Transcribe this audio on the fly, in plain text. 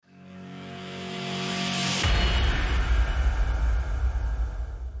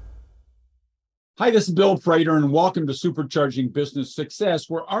Hi, this is Bill Prater, and welcome to Supercharging Business Success,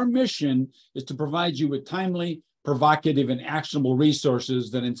 where our mission is to provide you with timely, provocative, and actionable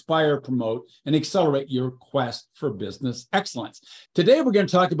resources that inspire, promote, and accelerate your quest for business excellence. Today, we're going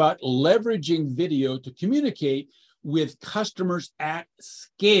to talk about leveraging video to communicate with customers at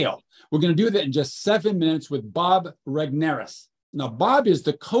scale. We're going to do that in just 7 minutes with Bob Regnerus. Now, Bob is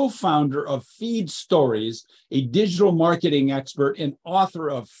the co-founder of Feed Stories, a digital marketing expert and author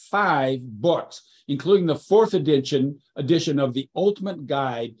of 5 books, including the 4th edition of The Ultimate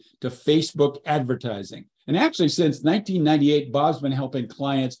Guide to Facebook Advertising. And actually, since 1998, Bob's been helping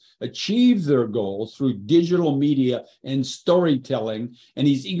clients achieve their goals through digital media and storytelling, and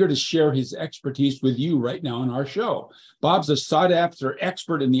he's eager to share his expertise with you right now on our show. Bob's a sought-after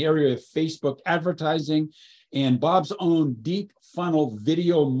expert in the area of Facebook advertising, and Bob's own deep funnel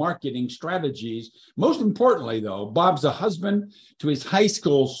video marketing strategies. Most importantly, though, Bob's a husband to his high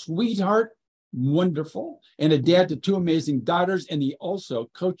school sweetheart, wonderful, and a dad to 2 amazing daughters, and he also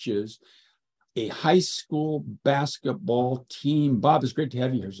coaches a high school basketball team. Bob, it's great to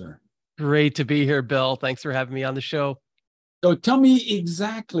have you here, sir. Great to be here, Bill. Thanks for having me on the show. So tell me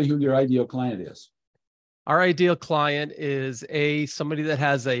exactly who your ideal client is. Our ideal client is somebody that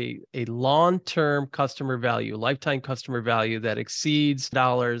has a long-term customer value, lifetime customer value that exceeds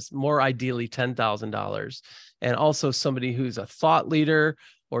dollars, more ideally $10,000, and also somebody who's a thought leader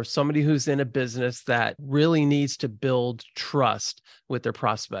or somebody who's in a business that really needs to build trust with their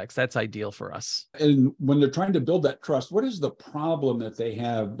prospects. That's ideal for us. And when they're trying to build that trust, what is the problem that they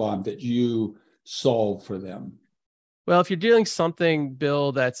have, Bob, that you solve for them? Well, if you're doing something,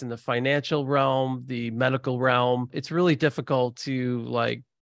 Bill, that's in the financial realm, the medical realm, it's really difficult to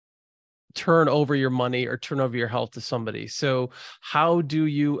turn over your money or turn over your health to somebody. So how do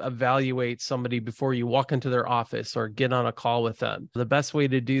you evaluate somebody before you walk into their office or get on a call with them? The best way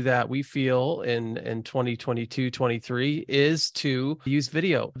to do that, we feel in 2022, 23, is to use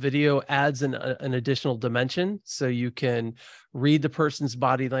video. Video adds an additional dimension, so you can read the person's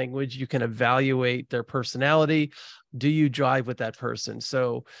body language, you can evaluate their personality. Do you drive with that person?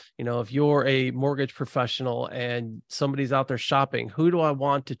 So, if you're a mortgage professional and somebody's out there shopping, who do I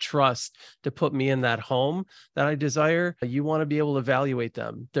want to trust to put me in that home that I desire? You want to be able to evaluate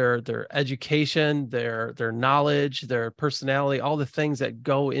them, their education, their knowledge, their personality, all the things that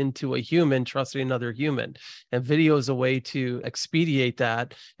go into a human trusting another human. And video is a way to expedite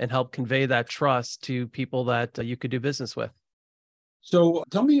that and help convey that trust to people that you could do business with. So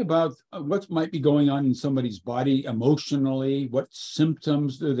tell me about what might be going on in somebody's body emotionally. What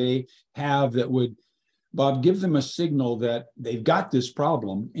symptoms do they have that would, Bob, give them a signal that they've got this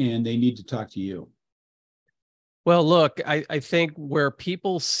problem and they need to talk to you? Well, look, I think where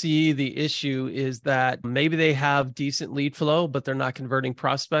people see the issue is that maybe they have decent lead flow, but they're not converting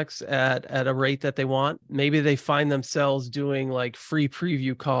prospects at a rate that they want. Maybe they find themselves doing free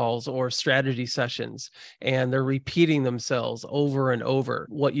preview calls or strategy sessions, and they're repeating themselves over and over.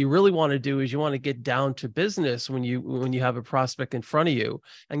 What you really want to do is you want to get down to business when you have a prospect in front of you,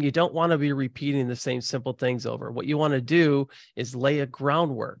 and you don't want to be repeating the same simple things over. What you want to do is lay a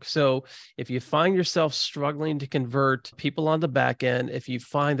groundwork. So if you find yourself struggling to convert people on the back end, if you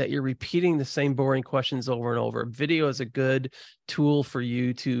find that you're repeating the same boring questions over and over, video is a good tool for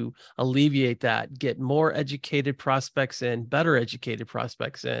you to alleviate that, get more educated prospects in, better educated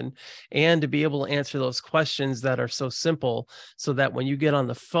prospects in, and to be able to answer those questions that are so simple so that when you get on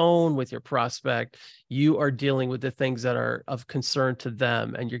the phone with your prospect, you are dealing with the things that are of concern to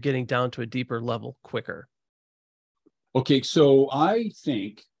them and you're getting down to a deeper level quicker. Okay, so I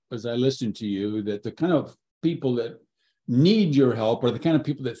think, as I listen to you, that the kind of people that need your help are the kind of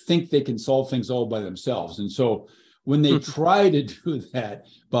people that think they can solve things all by themselves. And so when they try to do that,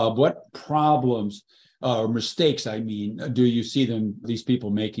 Bob, what problems or mistakes, do you see these people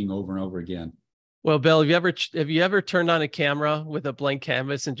making over and over again? Well, Bill, have you ever turned on a camera with a blank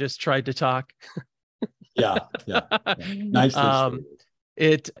canvas and just tried to talk? Yeah. Nicely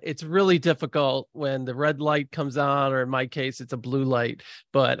It's really difficult when the red light comes on, or in my case, it's a blue light.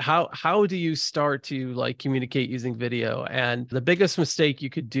 But how do you start to communicate using video? And the biggest mistake you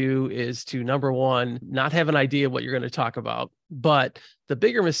could do is to, number one, not have an idea what you're going to talk about. But the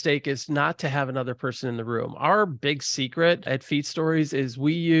bigger mistake is not to have another person in the room. Our big secret at Feed Stories is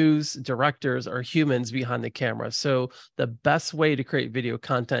we use directors or humans behind the camera. So the best way to create video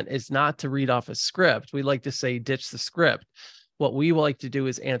content is not to read off a script. We like to say, ditch the script. What we like to do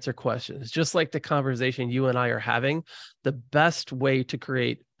is answer questions. Just like the conversation you and I are having, the best way to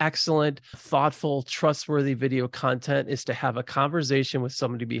create excellent, thoughtful, trustworthy video content is to have a conversation with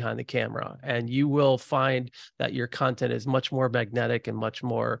somebody behind the camera. And you will find that your content is much more magnetic and much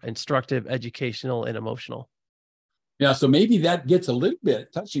more instructive, educational, and emotional. Yeah, so maybe that gets a little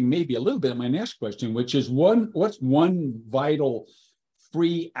bit, touching maybe a little bit of my next question, which is what's one vital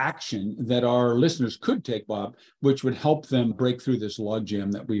free action that our listeners could take, Bob, which would help them break through this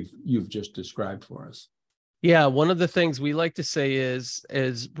logjam that you've just described for us? Yeah, one of the things we like to say is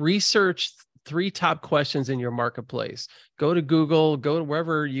research 3 top questions in your marketplace. Go to Google, go to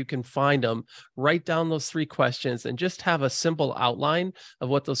wherever you can find them, write down those 3 questions and just have a simple outline of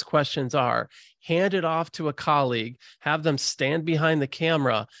what those questions are. Hand it off to a colleague, have them stand behind the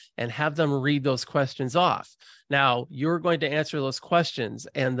camera and have them read those questions off. Now, you're going to answer those questions.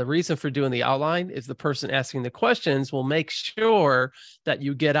 And the reason for doing the outline is the person asking the questions will make sure that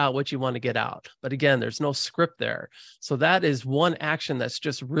you get out what you want to get out. But again, there's no script there. So that is one action that's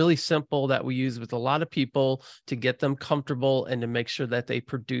just really simple that we use with a lot of people to get them comfortable and to make sure that they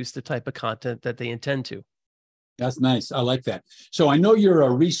produce the type of content that they intend to. That's nice. I like that. So I know you're a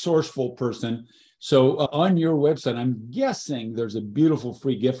resourceful person. So on your website, I'm guessing there's a beautiful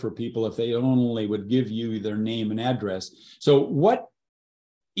free gift for people if they only would give you their name and address. So what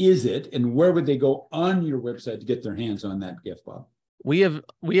is it and where would they go on your website to get their hands on that gift, Bob? We have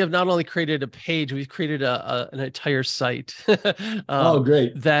not only created a page, we've created an entire site oh,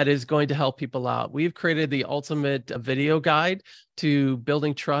 great. that is going to help people out. We've created the ultimate video guide to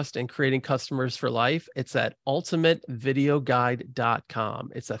building trust and creating customers for life. It's at ultimatevideoguide.com.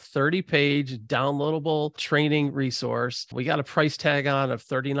 It's a 30-page downloadable training resource. We got a price tag on of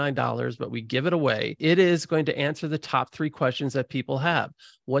 $39, but we give it away. It is going to answer the top 3 questions that people have.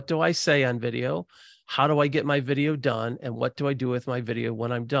 What do I say on video? How do I get my video done? And what do I do with my video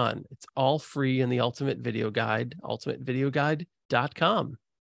when I'm done? It's all free in the Ultimate Video Guide, ultimatevideoguide.com.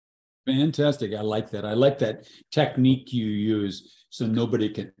 Fantastic. I like that. I like that technique you use so nobody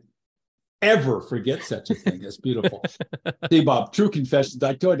can ever forget such a thing. That's beautiful. See, Bob, true confessions.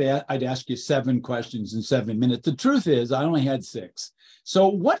 I told you I'd ask you 7 questions in 7 minutes. The truth is I only had 6. So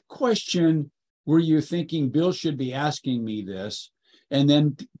what question were you thinking Bill should be asking me this? And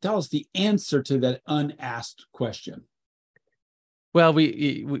then tell us the answer to that unasked question. Well,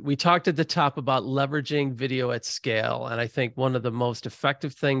 we talked at the top about leveraging video at scale. And I think one of the most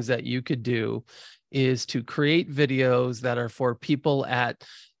effective things that you could do is to create videos that are for people at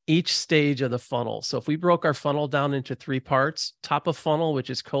each stage of the funnel. So if we broke our funnel down into 3 parts, top of funnel, which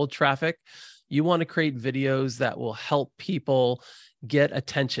is cold traffic, you want to create videos that will help people get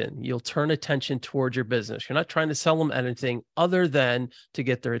attention. You'll turn attention towards your business. You're not trying to sell them anything other than to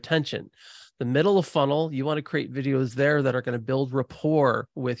get their attention. The middle of funnel, you want to create videos there that are going to build rapport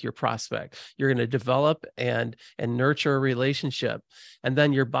with your prospect. You're going to develop and nurture a relationship. And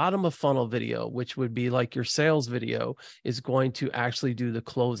then your bottom of funnel video, which would be like your sales video, is going to actually do the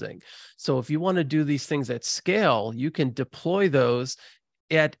closing. So if you want to do these things at scale, you can deploy those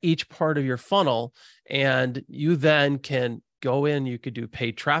at each part of your funnel, and you then can go in, you could do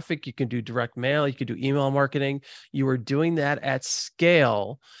paid traffic, you can do direct mail, you could do email marketing. You are doing that at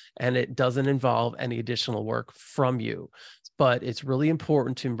scale, and it doesn't involve any additional work from you. But it's really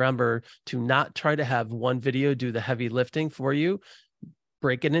important to remember to not try to have one video do the heavy lifting for you.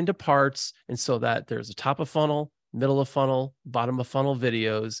 Break it into parts, and so that there's a top of funnel, middle of funnel, bottom of funnel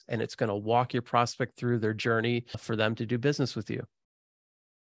videos, and it's going to walk your prospect through their journey for them to do business with you.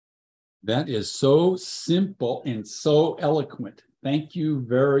 That is so simple and so eloquent. Thank you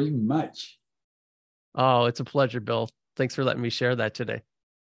very much. Oh, it's a pleasure, Bill. Thanks for letting me share that today.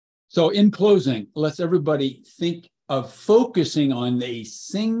 So in closing, let's everybody think of focusing on a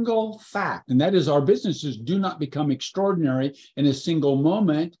single fact, and that is our businesses do not become extraordinary in a single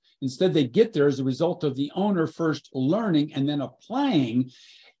moment. Instead, they get there as a result of the owner first learning and then applying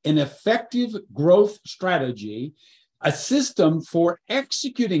an effective growth strategy, a system for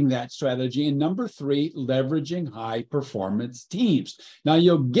executing that strategy, and number 3, leveraging high performance teams. Now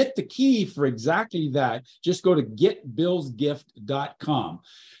you'll get the key for exactly that. Just go to getbillsgift.com.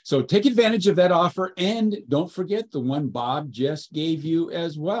 So take advantage of that offer, and don't forget the one Bob just gave you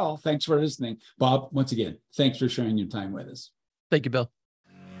as well. Thanks for listening. Bob, once again, thanks for sharing your time with us. Thank you, Bill.